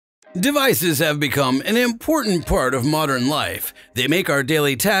Devices have become an important part of modern life. They make our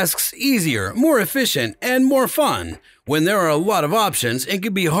daily tasks easier, more efficient, and more fun. When there are a lot of options, it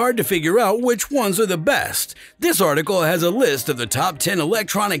can be hard to figure out which ones are the best. This article has a list of the top 10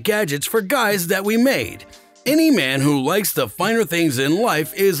 electronic gadgets for guys that we made. Any man who likes the finer things in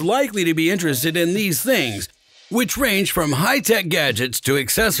life is likely to be interested in these things, which range from high-tech gadgets to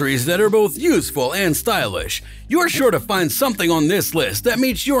accessories that are both useful and stylish. You're sure to find something on this list that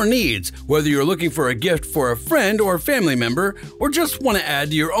meets your needs, whether you're looking for a gift for a friend or family member, or just want to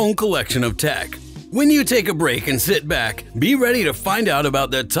add to your own collection of tech. When you take a break and sit back, be ready to find out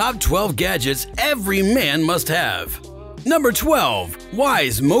about the top 12 gadgets every man must have. Number 12.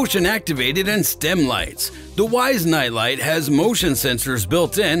 Wyze Motion Activated and Stem Lights. The Wyze Nightlight has motion sensors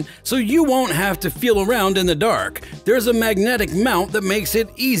built in, so you won't have to feel around in the dark. There's a magnetic mount that makes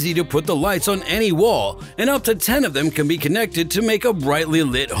it easy to put the lights on any wall, and up to 10 of them can be connected to make a brightly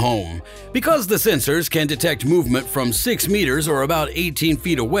lit home. Because the sensors can detect movement from 6 meters or about 18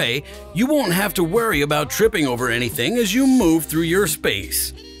 feet away, you won't have to worry about tripping over anything as you move through your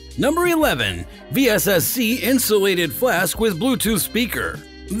space. Number 11. VSSC Insulated Flask with Bluetooth Speaker.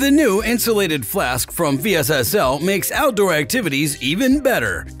 The new insulated flask from VSSL makes outdoor activities even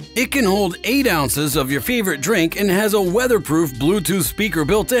better. It can hold 8 ounces of your favorite drink and has a weatherproof Bluetooth speaker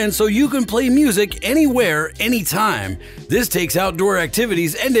built in so you can play music anywhere, anytime. This takes outdoor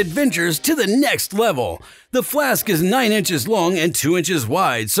activities and adventures to the next level. The flask is 9 inches long and 2 inches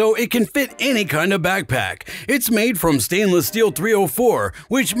wide, so it can fit any kind of backpack. It's made from stainless steel 304,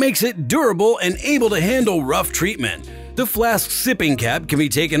 which makes it durable and able to handle rough treatment. The flask's sipping cap can be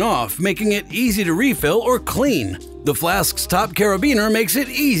taken off, making it easy to refill or clean. The flask's top carabiner makes it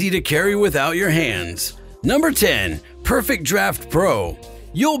easy to carry without your hands. Number 10. Perfect Draft Pro.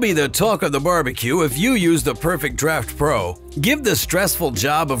 You'll be the talk of the barbecue if you use the Perfect Draft Pro. Give the stressful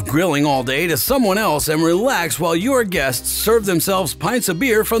job of grilling all day to someone else and relax while your guests serve themselves pints of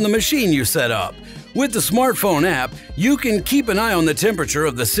beer from the machine you set up. With the smartphone app, you can keep an eye on the temperature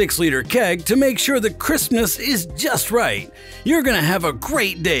of the 6-liter keg to make sure the crispness is just right. You're gonna have a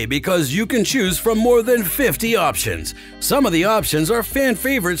great day because you can choose from more than 50 options. Some of the options are fan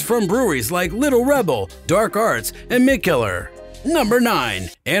favorites from breweries like Little Rebel, Dark Arts, and Mikkeller. Number 9.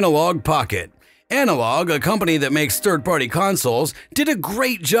 Analog Pocket. Analog, a company that makes third-party consoles, did a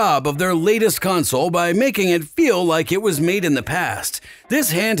great job of their latest console by making it feel like it was made in the past.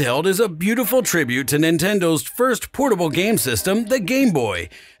 This handheld is a beautiful tribute to Nintendo's first portable game system, the Game Boy.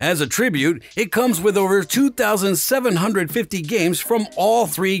 As a tribute, it comes with over 2,750 games from all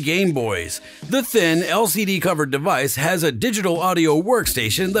 3 Game Boys. The thin, LCD-covered device has a digital audio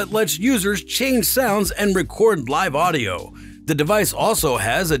workstation that lets users change sounds and record live audio. The device also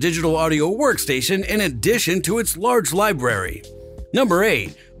has a digital audio workstation in addition to its large library. Number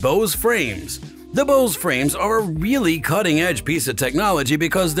 8. Bose Frames. The Bose Frames are a really cutting-edge piece of technology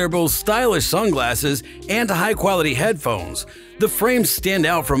because they're both stylish sunglasses and high-quality headphones. The frames stand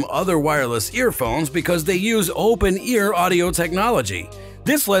out from other wireless earphones because they use open-ear audio technology.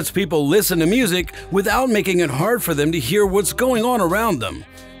 This lets people listen to music without making it hard for them to hear what's going on around them.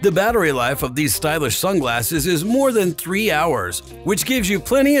 The battery life of these stylish sunglasses is more than 3 hours, which gives you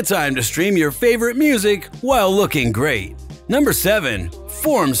plenty of time to stream your favorite music while looking great. Number 7.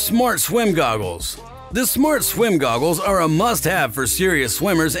 Form Smart Swim Goggles. The Smart Swim Goggles are a must-have for serious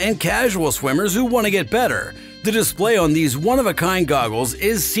swimmers and casual swimmers who want to get better. The display on these one-of-a-kind goggles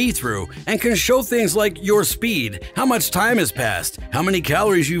is see-through and can show things like your speed, how much time has passed, how many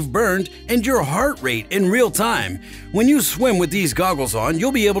calories you've burned, and your heart rate in real time. When you swim with these goggles on,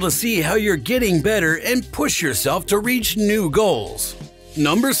 you'll be able to see how you're getting better and push yourself to reach new goals.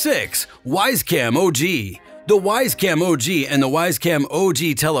 Number 6. WiseCam OG. The WiseCam OG and the WiseCam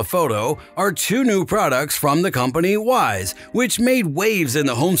OG Telephoto are 2 new products from the company Wyze, which made waves in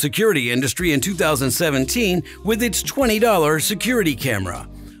the home security industry in 2017 with its $20 security camera.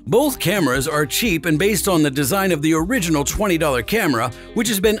 Both cameras are cheap and based on the design of the original $20 camera, which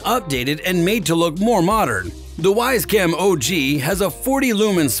has been updated and made to look more modern. The WiseCam OG has a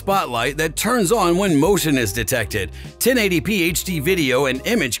 40-lumen spotlight that turns on when motion is detected, 1080p HD video and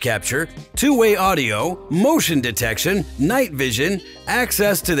image capture, 2-way audio, motion detection, night vision,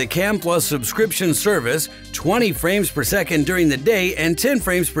 access to the Cam Plus subscription service, 20 frames per second during the day and 10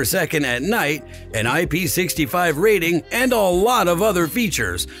 frames per second at night, an IP65 rating, and a lot of other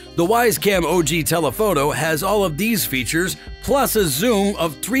features. The WiseCam OG Telephoto has all of these features, plus a zoom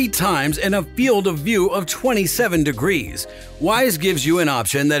of 3 times and a field of view of 27 degrees. Wyze gives you an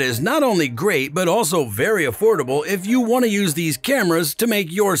option that is not only great but also very affordable if you want to use these cameras to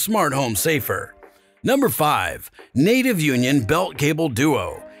make your smart home safer. Number 5. Native Union Belt Cable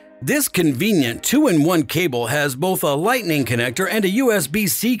Duo. This convenient 2-in-1 cable has both a Lightning connector and a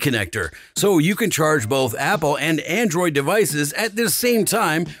USB-C connector, so you can charge both Apple and Android devices at the same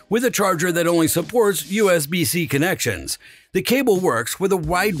time with a charger that only supports USB-C connections. The cable works with a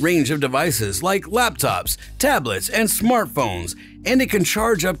wide range of devices like laptops, tablets, and smartphones, and it can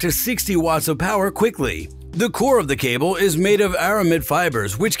charge up to 60 watts of power quickly. The core of the cable is made of aramid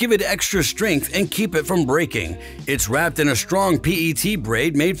fibers, which give it extra strength and keep it from breaking. It's wrapped in a strong PET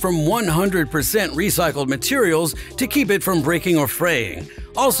braid made from 100% recycled materials to keep it from breaking or fraying.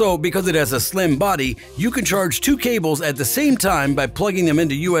 Also, because it has a slim body, you can charge two cables at the same time by plugging them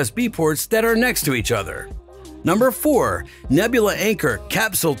into USB ports that are next to each other. Number 4. Nebula Anker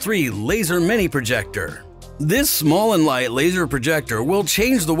Capsule 3 Laser Mini Projector. This small and light laser projector will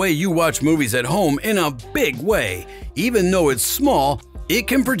change the way you watch movies at home in a big way. Even though it's small, it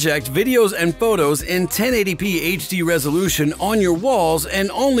can project videos and photos in 1080p HD resolution on your walls and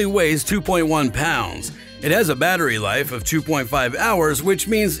only weighs 2.1 pounds. It has a battery life of 2.5 hours, which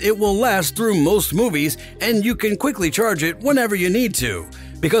means it will last through most movies and you can quickly charge it whenever you need to.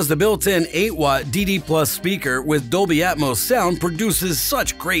 Because the built-in 8-watt DD+ speaker with Dolby Atmos sound produces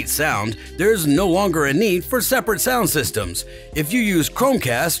such great sound, there's no longer a need for separate sound systems. If you use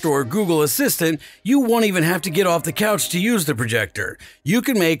Chromecast or Google Assistant, you won't even have to get off the couch to use the projector. You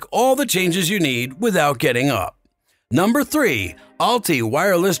can make all the changes you need without getting up. Number 3. Alti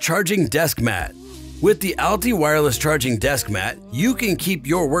Wireless Charging Desk Mat. With the Alti Wireless Charging Desk Mat, you can keep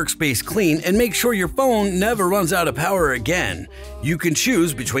your workspace clean and make sure your phone never runs out of power again. You can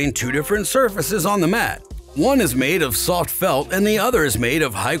choose between two different surfaces on the mat. One is made of soft felt and the other is made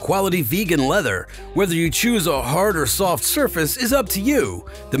of high-quality vegan leather. Whether you choose a hard or soft surface is up to you.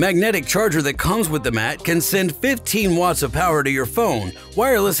 The magnetic charger that comes with the mat can send 15 watts of power to your phone,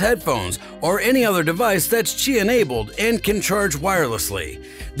 wireless headphones, or any other device that's Qi-enabled and can charge wirelessly.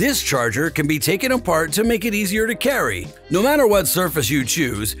 This charger can be taken apart to make it easier to carry. No matter what surface you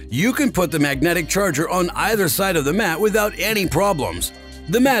choose, you can put the magnetic charger on either side of the mat without any problems.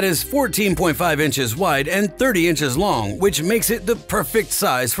 The mat is 14.5 inches wide and 30 inches long, which makes it the perfect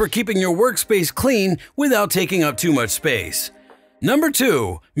size for keeping your workspace clean without taking up too much space. Number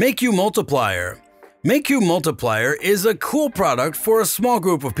 2. MAYKU Multiplier. MAYKU Multiplier is a cool product for a small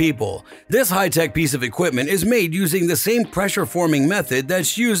group of people. This high-tech piece of equipment is made using the same pressure-forming method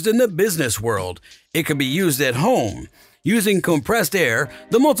that's used in the business world. It can be used at home. Using compressed air,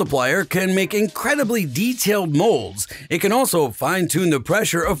 the multiplier can make incredibly detailed molds. It can also fine-tune the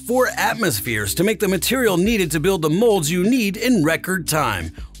pressure of 4 atmospheres to make the material needed to build the molds you need in record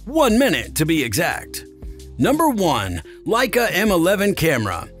time. 1 minute to be exact. Number 1. Leica M11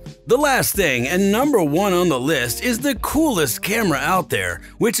 Camera. The last thing and number 1 on the list is the coolest camera out there,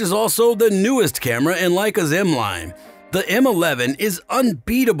 which is also the newest camera in Leica's M line. The M11 is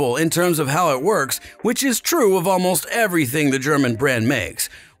unbeatable in terms of how it works, which is true of almost everything the German brand makes.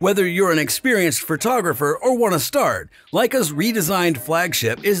 Whether you're an experienced photographer or want to start, Leica's redesigned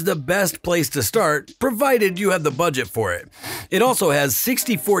flagship is the best place to start, provided you have the budget for it. It also has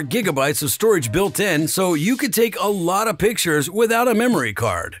 64 gigabytes of storage built in, so you could take a lot of pictures without a memory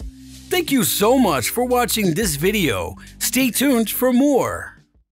card. Thank you so much for watching this video. Stay tuned for more.